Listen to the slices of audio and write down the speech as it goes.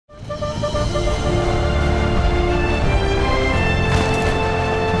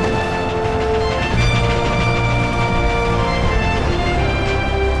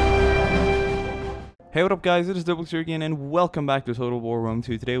Hey, what up guys, it is DiplexHeated again, and welcome back to Total War Rome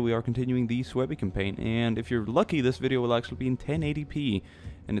 2. Today we are continuing the Suebi campaign, and if you're lucky, this video will actually be in 1080p,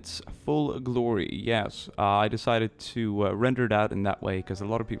 and it's full glory. Yes, I decided to render it out in that way, because a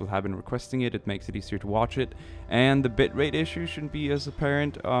lot of people have been requesting it. It makes it easier to watch it, and the bitrate issue shouldn't be as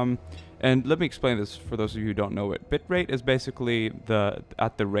apparent. And let me explain this for those of you who don't know it. Bitrate is basically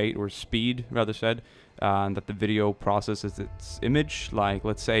at the rate, or speed, rather said, that the video processes its image. Like,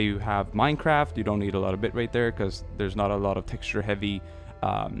 let's say you have Minecraft, you don't need a lot of bitrate there because there's not a lot of texture heavy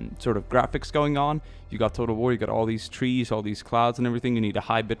sort of graphics going on. You got Total War, you got all these trees, all these clouds and everything, you need a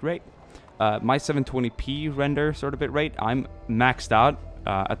high bitrate. My 720p render sort of bitrate, I'm maxed out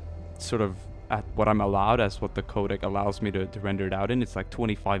at what I'm allowed, as what the codec allows me to render it out in. It's like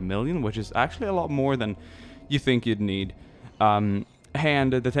 25 million, which is actually a lot more than you think you'd need.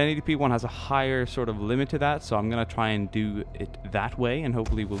 And the 1080p one has a higher sort of limit to that, so I'm going to try and do it that way, and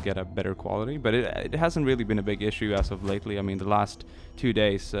hopefully we'll get a better quality. But it hasn't really been a big issue as of lately. I mean, the last 2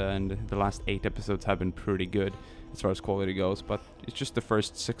 days and the last 8 episodes have been pretty good as far as quality goes, but it's just the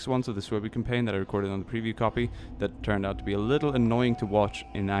first 6 ones of the Suebi campaign that I recorded on the preview copy that turned out to be a little annoying to watch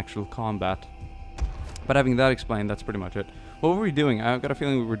in actual combat. But having that explained, that's pretty much it. What were we doing? I've got a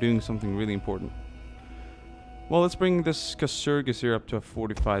feeling we were doing something really important. Well, let's bring this Casurgis here up to a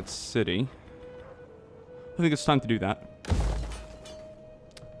fortified city. I think it's time to do that.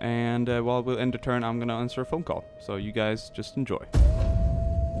 And while we'll end the turn, I'm going to answer a phone call. So you guys just enjoy.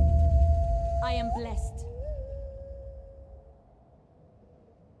 I am blessed.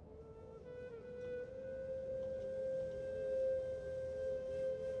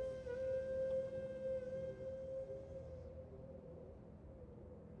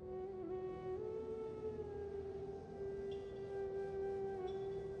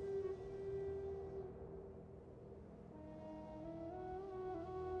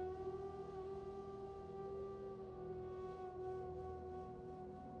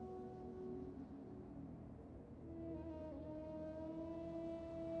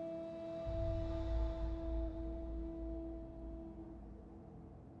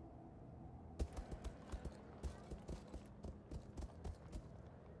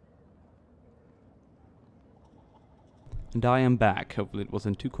 And I am back. Hopefully it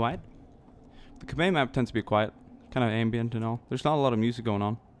wasn't too quiet. The campaign map tends to be quiet, kind of ambient and all. There's not a lot of music going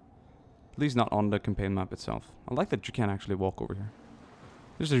on. At least not on the campaign map itself. I like that you can't actually walk over here.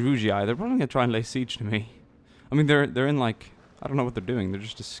 There's a Rugii. They're probably going to try and lay siege to me. I mean, they're in like, I don't know what they're doing. They're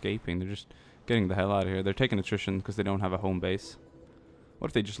just escaping. They're just getting the hell out of here. They're taking attrition because they don't have a home base. What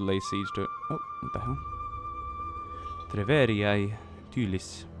if they just lay siege to... Oh, what the hell? Treveriai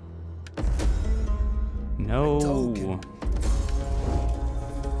Tulis. No.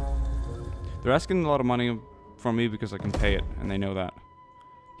 They're asking a lot of money from me because I can pay it, and they know that.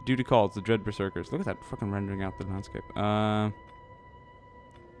 The duty calls, the Dread Berserkers. Look at that fucking rendering out the landscape.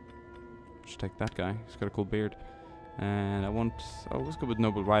 Just take that guy. He's got a cool beard. And I want... Oh, let's go with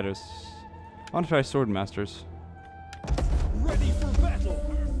Noble Riders. I want to try Sword Masters. Ready for battle.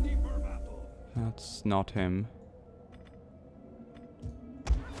 Ready for battle. That's not him.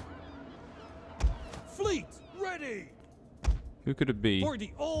 Fleet ready. Who could it be? For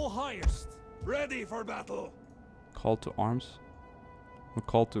the all highest. Ready for battle. Call to arms? Or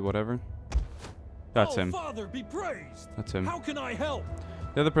call to whatever? That's him. Father be praised. That's him. How can I help?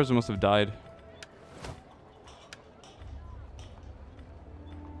 The other person must have died.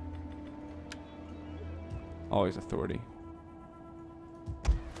 Oh, he's authority.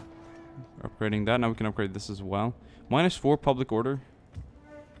 Upgrading that. Now we can upgrade this as well. -4 public order.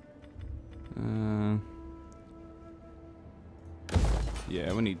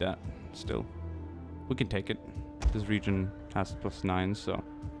 Yeah, we need that still. We can take it. This region has +9, so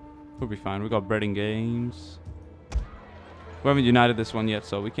we'll be fine. We got breeding games. We haven't united this one yet,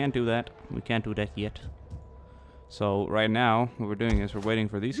 so we can't do that. We can't do that yet. So right now, what we're doing is we're waiting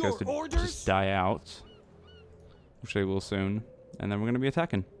for these guys to just die out, which they will soon, and then we're going to be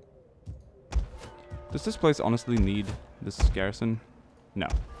attacking. Does this place honestly need this garrison? No.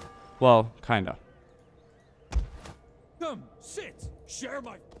 Well, kinda. Come, sit, share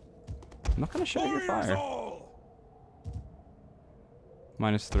my... I'm not gonna share your fire. All.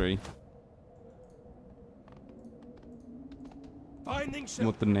 -3. Finding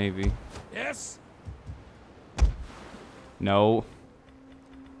With the navy. Yes. No.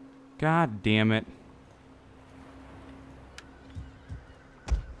 God damn it.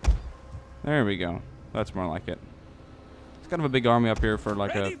 There we go. That's more like it. It's kind of a big army up here for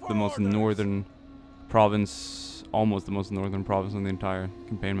like the most northern province, almost the most northern province on the entire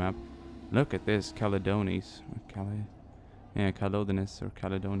campaign map. Look at this, Caledones. Yeah, Caledonis or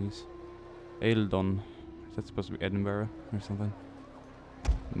Caledones. Eildon. Is that supposed to be Edinburgh or something?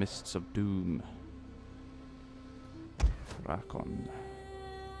 Mists of Doom. Rakon.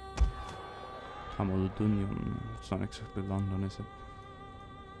 Camaldunion. It's not exactly London, is it?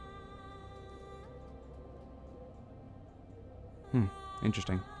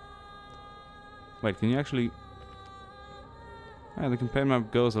 Interesting. Wait, can you actually... Yeah, the campaign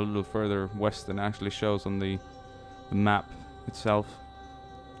map goes a little further west than it actually shows on the map itself.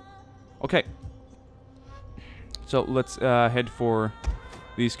 Okay. So let's head for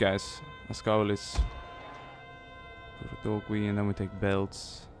these guys. Ascaulis. Dogui, and then we take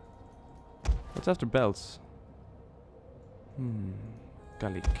Belts. What's after Belts?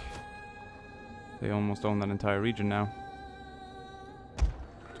 Gallic. They almost own that entire region now.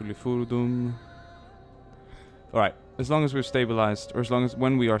 Tulifurdum. Alright, as long as we're stabilized, or as long as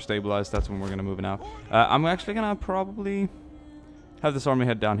when we are stabilized, that's when we're gonna move it out. I'm actually gonna probably have this army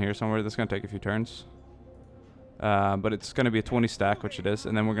head down here somewhere. That's gonna take a few turns. But it's gonna be a 20 stack, which it is,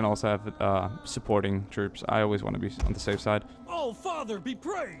 and then we're gonna also have supporting troops. I always want to be on the safe side. Oh, Father, be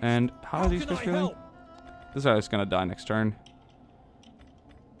praised. And how are these guys feeling? This guy's gonna die next turn.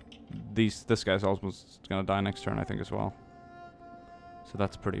 This guy's almost gonna die next turn, I think, as well. So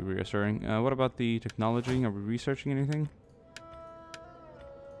that's pretty reassuring. What about the technology? Are we researching anything?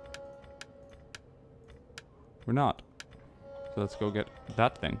 We're not. So let's go get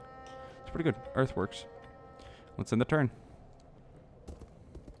that thing. It's pretty good. Earthworks. Let's end the turn.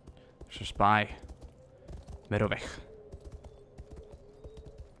 There's a spy. Merovech.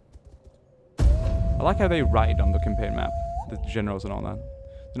 I like how they ride on the campaign map. The generals and all that.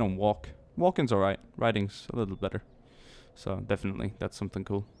 They don't walk. Walking's alright. Riding's a little better. So definitely, that's something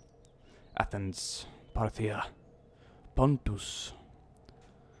cool. Athens, Parthia, Pontus,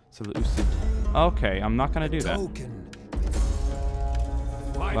 Seleucid. Okay, I'm not gonna do that.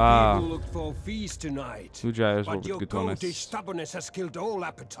 My people looked for a feast tonight, but your goatish stubbornness has killed all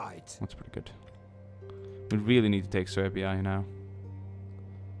appetite. That's pretty good. We really need to take Suebi now.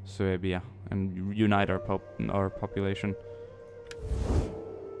 Suebi and unite our population.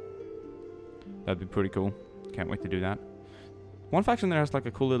 That'd be pretty cool. Can't wait to do that. One faction there has like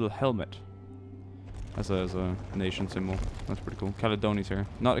a cool little helmet as a nation symbol. That's pretty cool. Caledoni's here.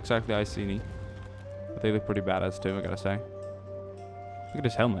 Not exactly Iceni, but they look pretty badass too, I gotta say. Look at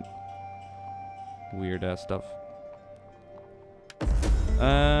this helmet. Weird ass stuff.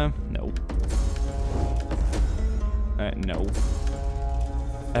 No. No.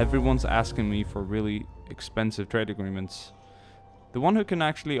 Everyone's asking me for really expensive trade agreements. The one who can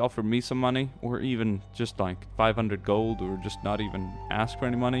actually offer me some money, or even just like 500 gold, or just not even ask for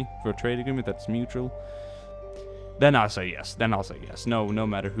any money for a trade agreement that's mutual, then I'll say yes. Then I'll say yes. No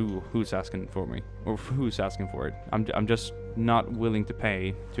matter who's asking for me, or who's asking for it. I'm just not willing to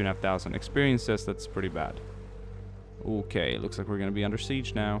pay 2,500. Experience says that's pretty bad. Okay, looks like we're gonna be under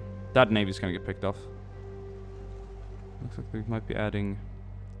siege now. That navy's gonna get picked off. Looks like we might be adding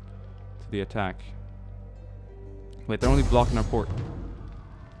to the attack. Wait, they're only blocking our port.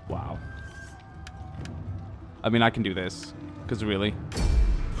 Wow. I mean, I can do this. Because really,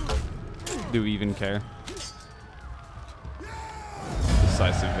 do we even care?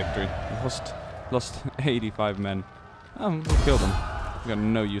 Decisive victory. Lost 85 men. We'll kill them. We got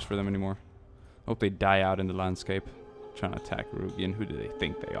no use for them anymore. Hope they die out in the landscape. Trying to attack Rubian. Who do they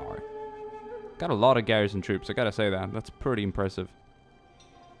think they are? Got a lot of garrison troops, I gotta say that. That's pretty impressive.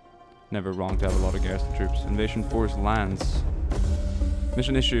 Never wrong to have a lot of garrison troops. Invasion force lands.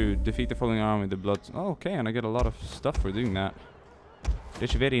 Mission issued. Defeat the following army. The blood. Oh, okay, and I get a lot of stuff for doing that.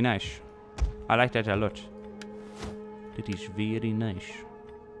 That's very nice. I like that a lot. That is very nice.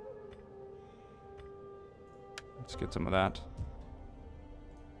 Let's get some of that.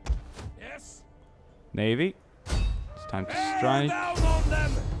 Yes. Navy. It's time to strike. Down on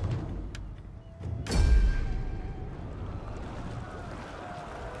them.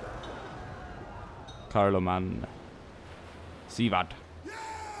 Carloman. Sivad. Is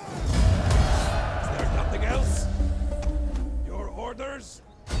there nothing else? Your orders?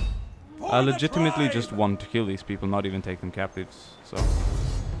 I legitimately just want to kill these people, not even take them captives, so.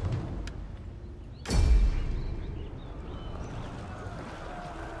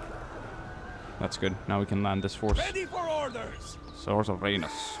 That's good. Now we can land this force. Ready for orders. Source of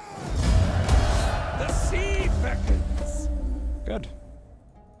Rhenus. The sea beckons. Good.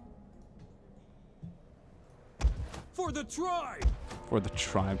 For the tribe. For the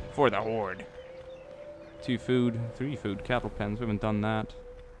tribe. For the horde. 2 food, 3 food, cattle pens. We haven't done that.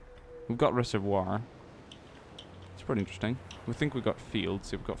 We've got reservoir. It's pretty interesting. We think we got fields.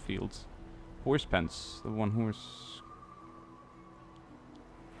 See, we've got fields. Horse pens. The 1 horse.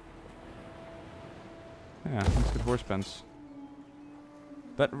 Yeah, let's get horse pens.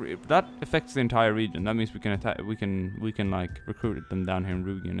 That affects the entire region. That means we can attack. We can like recruit them down here in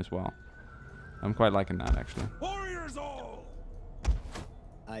Rugian as well. I'm quite liking that actually. Warriors all!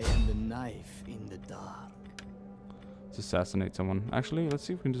 I am the knife in the dark. Let's assassinate someone. Actually, let's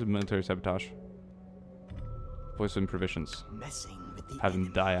see if we can do some military sabotage. Poison provisions. Messing with the Have them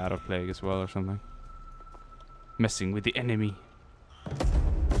enemy. die out of plague as well or something. Messing with the enemy.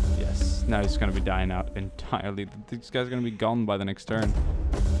 Yes. Now he's gonna be dying out entirely. These guys are gonna be gone by the next turn.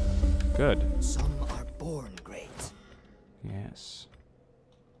 Good. Some are born great. Yes.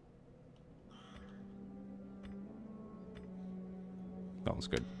 That was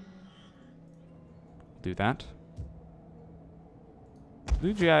good. Do that.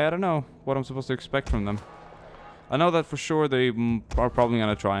 Lugia, I don't know what I'm supposed to expect from them. I know that for sure they are probably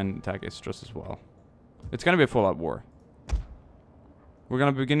going to try and attack Istros as well. It's going to be a full-out war. We're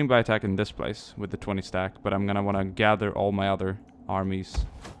going to be beginning by attacking this place with the 20 stack, but I'm going to want to gather all my other armies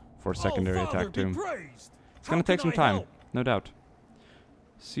for a secondary attack too. It's going to take some time, no doubt.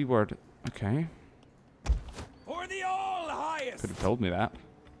 Seaward. Okay. For the all highest! Could have told me that.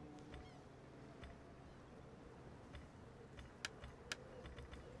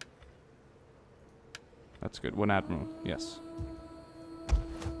 That's good. One admiral. Yes.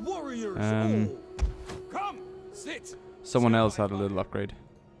 Warriors all! Come, sit! Someone else had a little upgrade.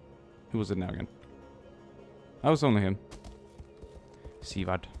 Who was it now again? I was only him.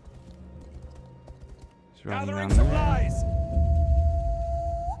 Sivad. He's running Gathering around there. supplies!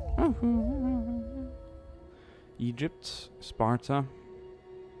 Egypt, Sparta,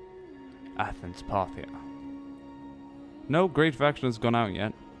 Athens, Parthia. No great faction has gone out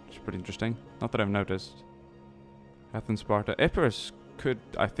yet. It's pretty interesting. Not that I've noticed. Athens, Sparta, Epirus could.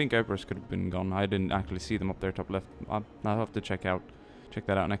 I think Epirus could have been gone. I didn't actually see them up there top left. I'll have to check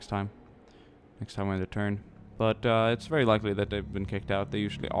that out next time. Next time when they turn. But it's very likely that they've been kicked out. They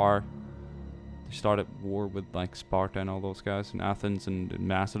usually are. They start at war with like Sparta and all those guys, and Athens and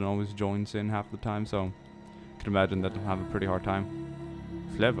Macedon always joins in half the time. So I can imagine that they'll have a pretty hard time.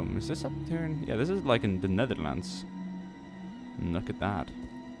 Flevum, is this up here? Yeah, this is like in the Netherlands. Look at that.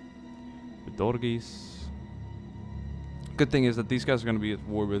 Bedorgis. Good thing is that these guys are going to be at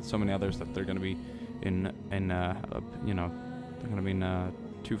war with so many others that they're going to be in you know, they're going to be in a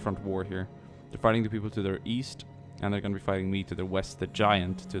two-front war here. They're fighting the people to their east, and they're going to be fighting me to their west, the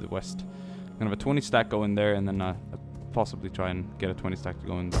giant to the west. I'm going to have a 20 stack go in there, and then possibly try and get a 20 stack to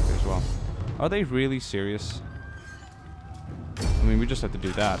go in there as well. Are they really serious? I mean, we just have to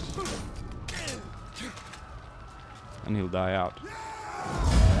do that. And he'll die out.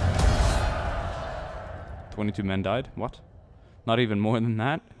 22 men died? What? Not even more than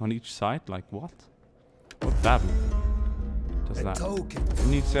that on each side? Like, what? What battle does that?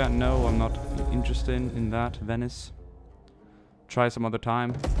 Venezia, no, I'm not interested in that. Venice. Try some other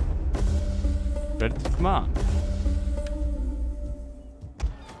time. Ready to command.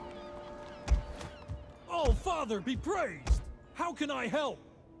 Oh, Father, be praised! How can I help?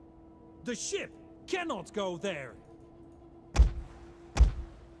 The ship cannot go there.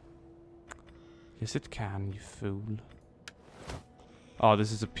 Yes, it can, you fool. Oh,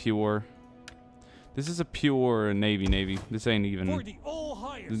 this is a pure navy. This ain't even. For the all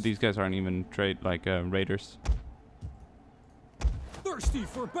highest. These guys aren't even raiders. Thirsty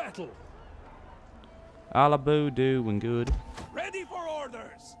for battle. Alabo doing good. Ready for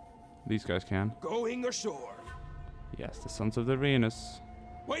orders. These guys can. Going ashore. Yes, the sons of the Venus.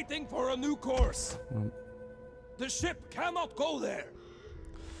 Waiting for a new course. Well, The ship cannot go there.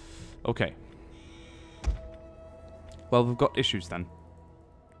 okay. Well, we've got issues then.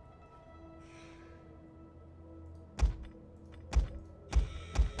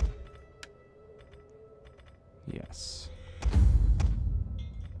 Yes.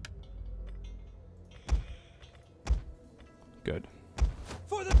 Good.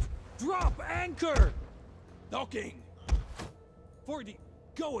 For the drop anchor. Docking. For the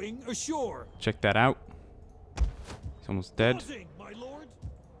going ashore. Check that out. He's almost dead. Closing, my lord.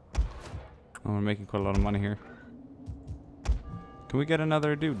 Oh, we're making quite a lot of money here. Can we get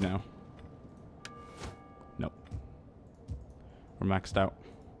another dude now? Nope. We're maxed out.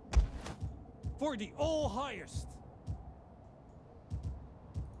 For the all highest.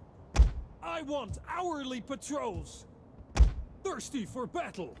 I want hourly patrols. Thirsty for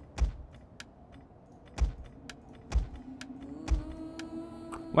battle.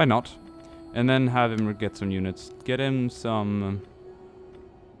 Why not? And then have him get some units. Get him some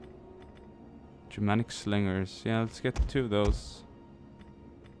Germanic slingers. Yeah, let's get 2 of those.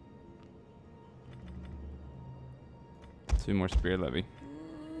 2 more spear levy.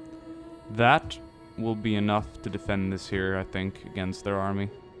 That will be enough to defend this here, I think, against their army.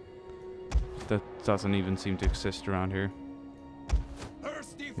 That doesn't even seem to exist around here.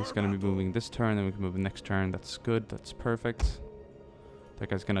 He's going to be moving this turn, then we can move the next turn. That's good. That's perfect. That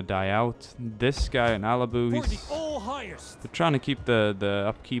guy's going to die out. This guy in Alabu, they're trying to keep the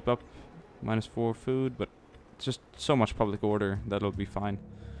upkeep up. -4 food, but it's just so much public order that it'll be fine.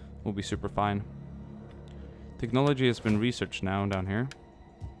 We'll be super fine. Technology has been researched now down here.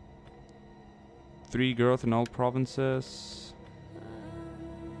 3 growth in all provinces.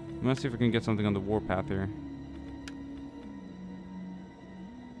 Let's see if we can get something on the warpath here.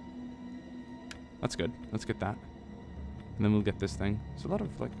 That's good. Let's get that. And then we'll get this thing. There's a lot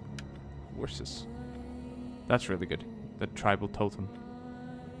of, like, horses. That's really good. The tribal totem.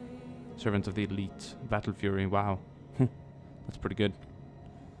 Servants of the elite. Battle Fury. Wow. That's pretty good.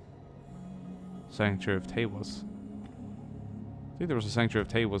 Sanctuary of Tewas. I think there was a Sanctuary of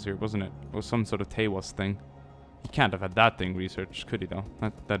Tewas here, wasn't it? It was some sort of Tewas thing. He can't have had that thing researched, could he, though?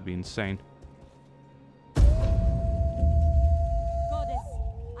 That'd be insane. Goddess,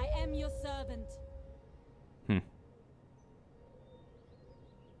 I am your servant.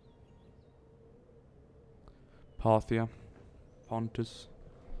 Parthia. Pontus.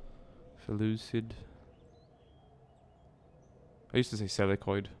 Seleucid. I used to say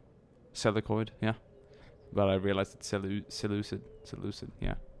Selicoid. Selicoid, yeah. But I realized it's Seleucid. Seleucid,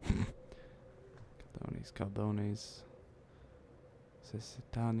 yeah. Caldones.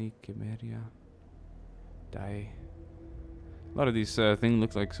 Sesitani, Chimeria. Die. A lot of these things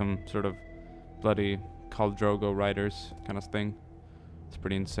look like some sort of bloody Khal Drogo riders kind of thing. It's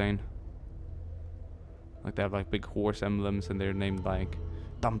pretty insane. Like they have like big horse emblems and they're named like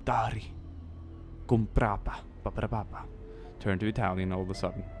Damtari, Comprapa, Paparapapa. Turn to Italian all of a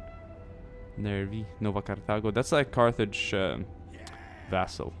sudden. Nervi, Nova Carthago. That's like Carthage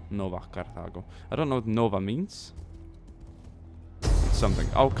vassal, Nova Carthago. I don't know what Nova means. It's something.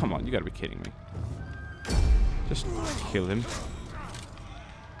 Oh, come on, you gotta be kidding me. Just kill him.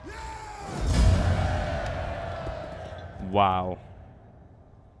 Wow.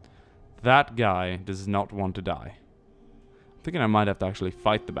 That guy does not want to die. I'm thinking I might have to actually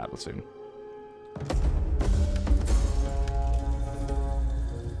fight the battle soon.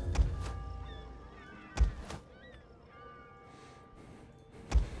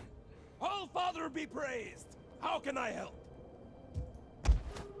 All Father be praised! How can I help?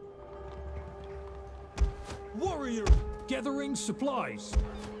 Warrior, gathering supplies.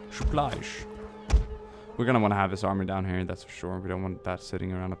 Supplies. We're gonna want to have this army down here, that's for sure. We don't want that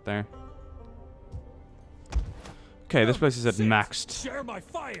sitting around up there. Okay, this place is at maxed. Share my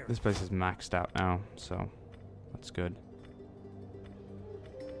fire. This place is maxed out now, so that's good.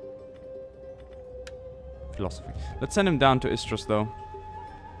 Philosophy. Let's send him down to Istros though.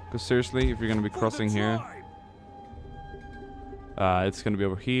 Because seriously, if you're gonna be crossing here, it's gonna be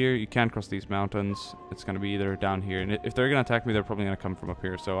over here. You can't cross these mountains. It's gonna be either down here. And if they're gonna attack me, they're probably gonna come from up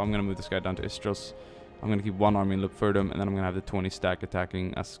here. So I'm gonna move this guy down to Istros. I'm gonna keep one army and look for them, and then I'm gonna have the 20 stack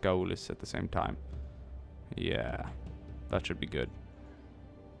attacking Ascaulis at the same time. Yeah, that should be good.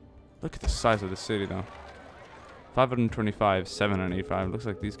 Look at the size of the city though. 525, 785. Looks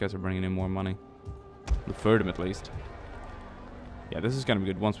like these guys are bringing in more money. Look for them at least. Yeah, this is gonna be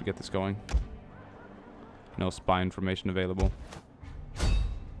good once we get this going. No spy information available.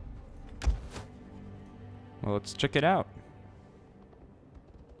 Well, let's check it out.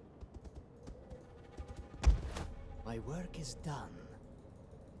 My work is done.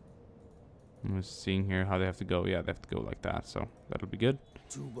 I'm just seeing here how they have to go. Yeah, they have to go like that, so that'll be good.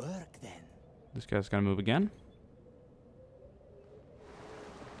 To work then. This guy's gonna move again.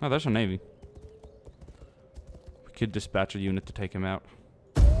 Oh, there's our navy. We could dispatch a unit to take him out.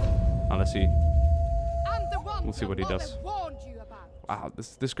 Let's see. We'll see what he does. Wow,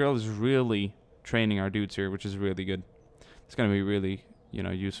 this girl is really training our dudes here, which is really good. It's gonna be really, you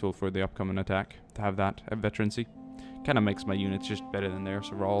know, useful for the upcoming attack to have that veterancy. Kind of makes my units just better than theirs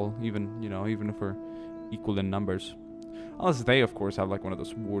overall, even, you know, even if we're equal in numbers. Unless they, of course, have like one of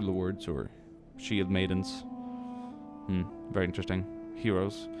those warlords or shield maidens. Very interesting.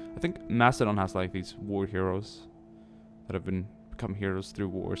 Heroes. I think Macedon has like these war heroes that have become heroes through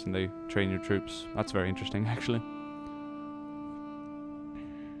wars, and they train your troops. That's very interesting, actually.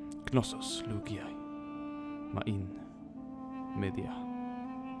 Knossos, Lugiai, Ma'in, Media.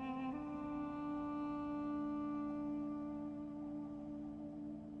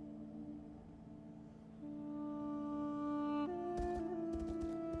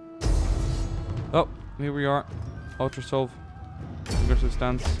 Oh, here we are. Ultra Solve. Aggressive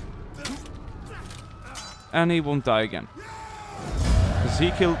stance. And he won't die again. Because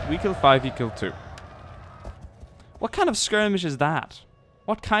we killed 5, he killed 2. What kind of skirmish is that?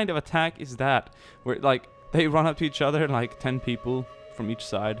 What kind of attack is that? Where, like, they run up to each other, like 10 people from each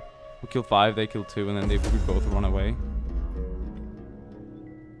side. We kill 5, they kill 2, and then we both run away.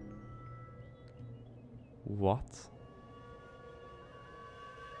 What?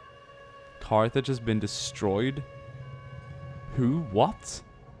 Carthage has been destroyed? Who? What?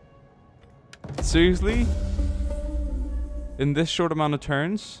 Seriously? In this short amount of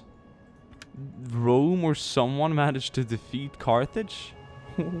turns? Rome or someone managed to defeat Carthage?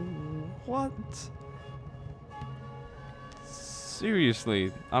 What?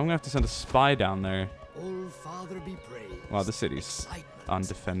 Seriously, I'm gonna have to send a spy down there. Father be praised. Wow, the city's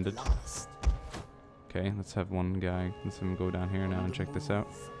undefended. Okay, let's have one guy. Let's have him go down here now and check this out.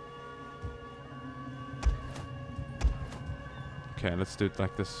 Okay, let's do it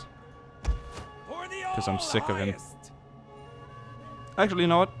like this. Because I'm sick of him. Actually, you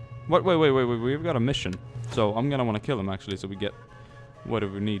know what? Wait. We've got a mission. So I'm gonna want to kill him, actually, so we get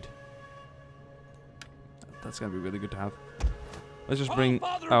whatever we need. That's gonna be really good to have. Let's just bring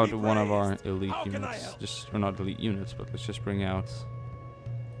out one of our elite units. Or not elite units, but let's just bring out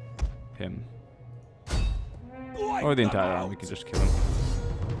him. Or the entire army, we can just kill him.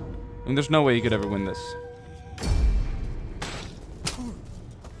 I mean, there's no way he could ever win this.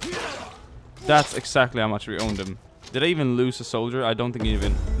 That's exactly how much we owned him. Did I even lose a soldier? I don't think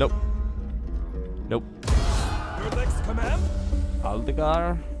even... Nope. Nope. Your next command?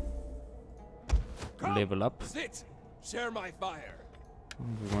 Aldegar. Level up. Sit. Share my fire.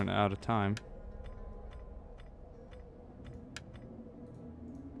 We weren't out of time.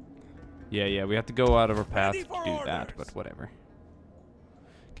 Yeah, we have to go out of our path to do that, but whatever.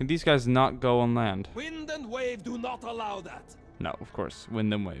 Can these guys not go on land? Wind and wave do not allow that. No, of course,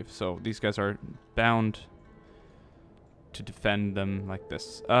 wind and wave. So these guys are bound to defend them like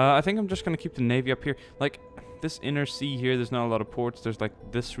this. I think I'm just gonna keep the navy up here. Like, this inner sea here, there's not a lot of ports. There's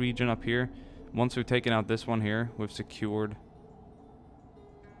like this region up here. Once we've taken out this one here, we've secured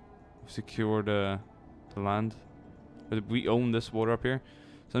the land. We own this water up here.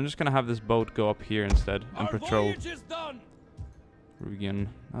 So I'm just gonna have this boat go up here instead and patrol region.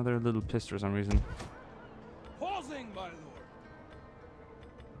 Oh, they're a little pissed for some reason. Pausing, my lord.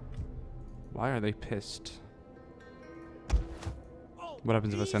 Why are they pissed? What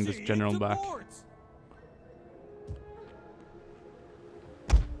happens if I send this general back?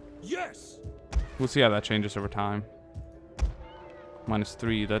 Yes. We'll see how that changes over time.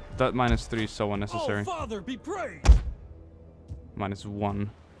 -3. That -3 is so unnecessary. Father be praised. -1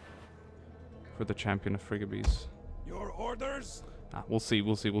 for the champion of Frigabees. Your orders? We'll see.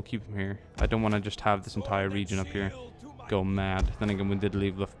 We'll keep him here. I don't want to just have this entire region up here go mad. Then again, we did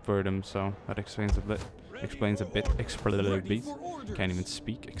leave Verdum, so that explains a bit. Can't even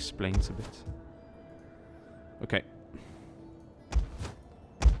speak. Explains a bit. Okay.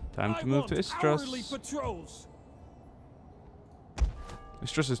 Time to move to Istros.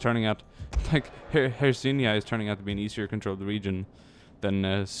 Istros is turning out, like, Hercynia is turning out to be an easier controlled region than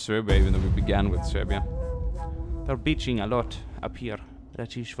Suebi, even though we began with Suebi. They're beaching a lot up here,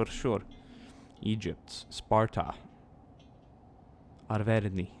 that is for sure. Egypt, Sparta,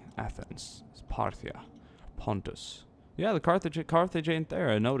 Arverni, Athens, Sparthia, Pontus. Yeah, the Carthage ain't there.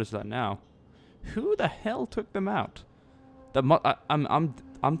 I noticed that now. Who the hell took them out?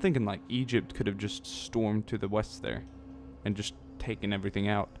 I'm thinking like Egypt could have just stormed to the west there, and just taken everything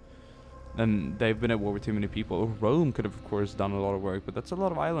out. And they've been at war with too many people. Rome could have, of course, done a lot of work, but that's a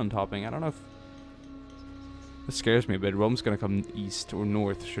lot of island hopping. I don't know if... It scares me a bit. Rome's gonna come east, or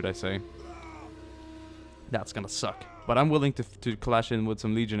north, should I say. That's gonna suck. But I'm willing to clash in with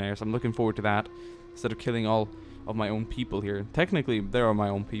some legionnaires. I'm looking forward to that, instead of killing all of my own people here. Technically, they are my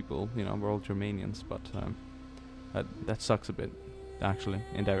own people. You know, we're all Germanians, but that sucks a bit, actually,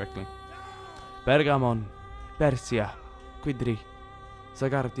 indirectly. Pergamon, Persia, Quidri,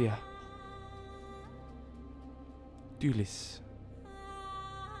 Zagardia, Dulis.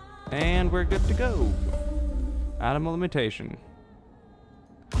 And we're good to go. Animal imitation.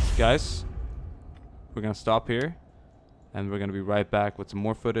 Guys, we're gonna stop here, and we're gonna be right back with some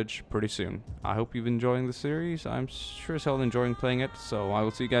more footage pretty soon. I hope you've enjoying the series. I'm sure as hell enjoying playing it, so I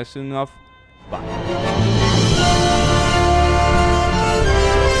will see you guys soon enough. Bye.